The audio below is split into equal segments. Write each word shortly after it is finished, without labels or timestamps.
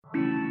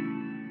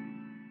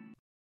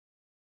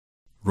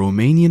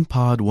Romanian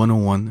Pod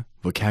 101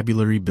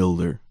 Vocabulary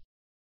Builder.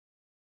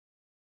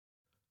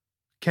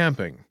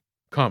 Camping.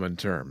 Common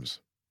terms.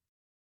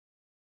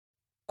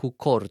 Cu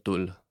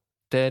cortul.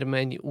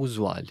 Termeni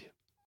uzuali.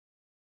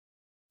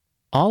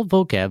 All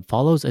vocab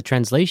follows a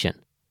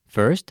translation.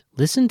 First,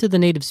 listen to the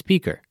native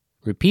speaker.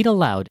 Repeat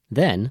aloud,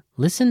 then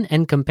listen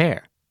and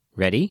compare.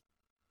 Ready?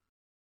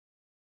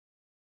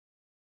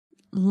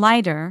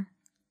 Lighter,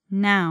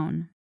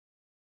 noun.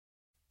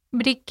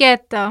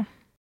 Brichetă.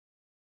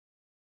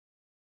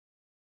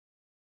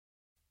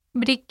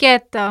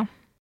 Brichetă.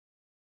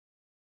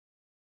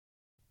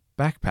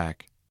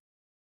 Backpack.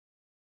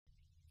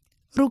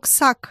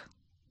 Rucsac.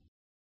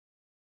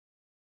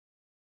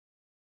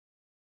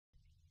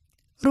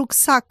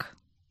 Rucsac.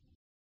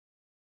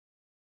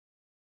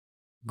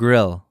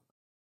 Grill.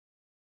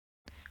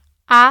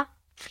 A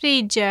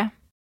frige.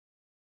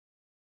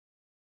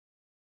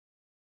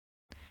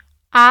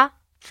 A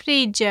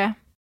frige.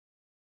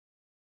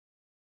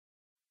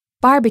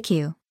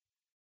 Barbecue.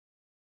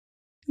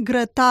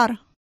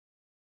 Grătar.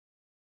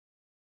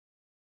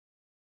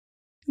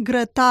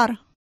 Grătar.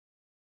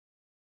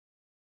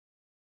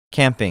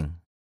 Camping.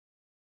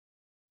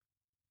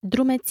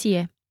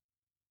 Drumeție.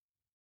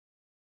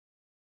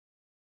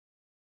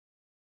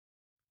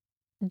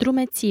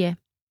 Drumeție.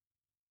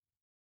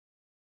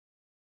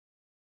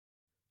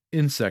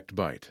 Insect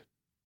bite.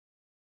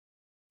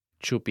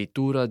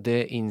 Ciupitură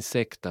de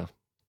insectă.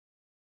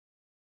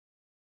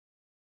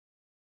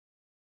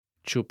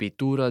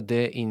 Ciupitură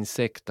de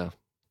insectă.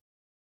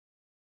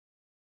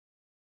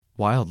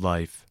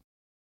 Wildlife.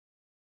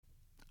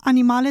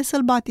 Animale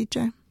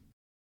sălbatice.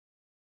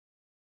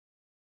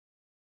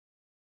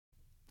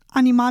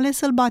 Animale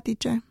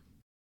sălbatice.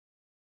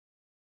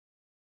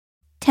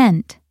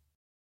 Tent.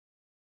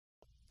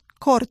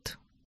 Cort.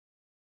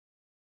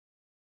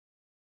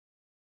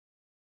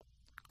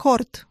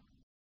 Cort.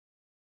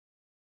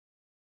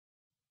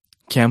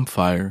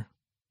 Campfire.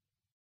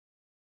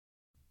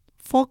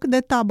 Foc de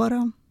tabără.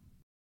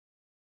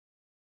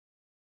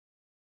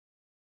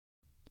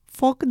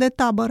 Foc de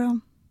tabără.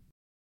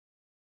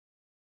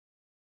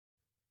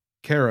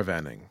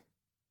 Caravanning.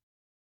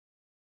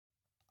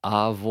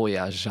 A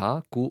voiaja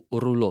cu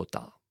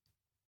rulota.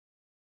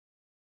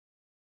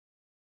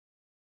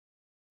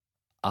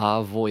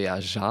 A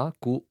voiaja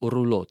cu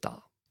rulota.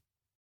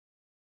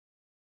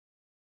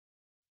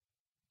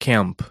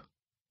 Camp.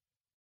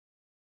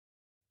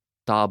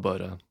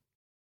 Tabără.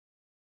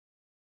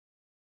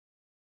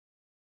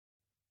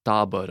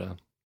 Tabără.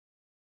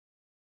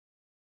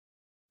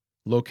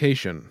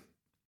 Location.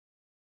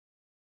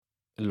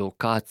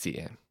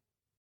 Locație.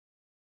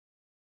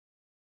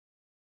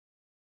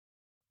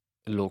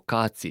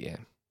 Locație.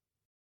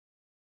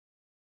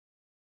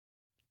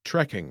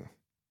 Trekking.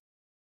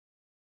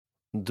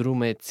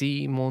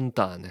 Drumeții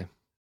montane.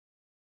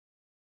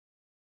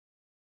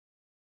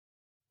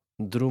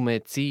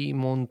 Drumeții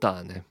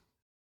montane.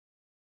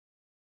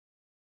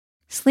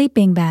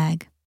 Sleeping bag.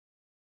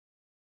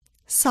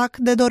 Sac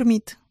de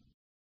dormit.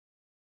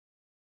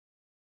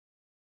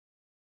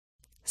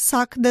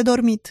 Sac de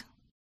dormit.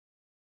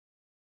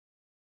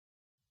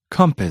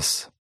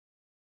 Compass.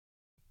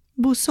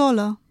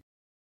 Busolă.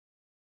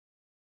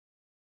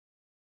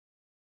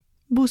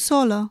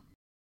 Busolă.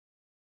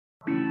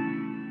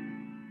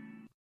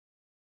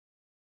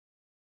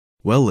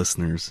 Well,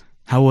 listeners,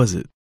 how was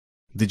it?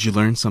 Did you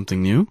learn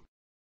something new?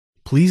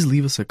 Please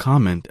leave us a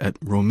comment at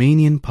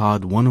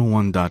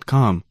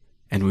RomanianPod101.com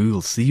and we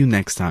will see you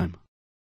next time.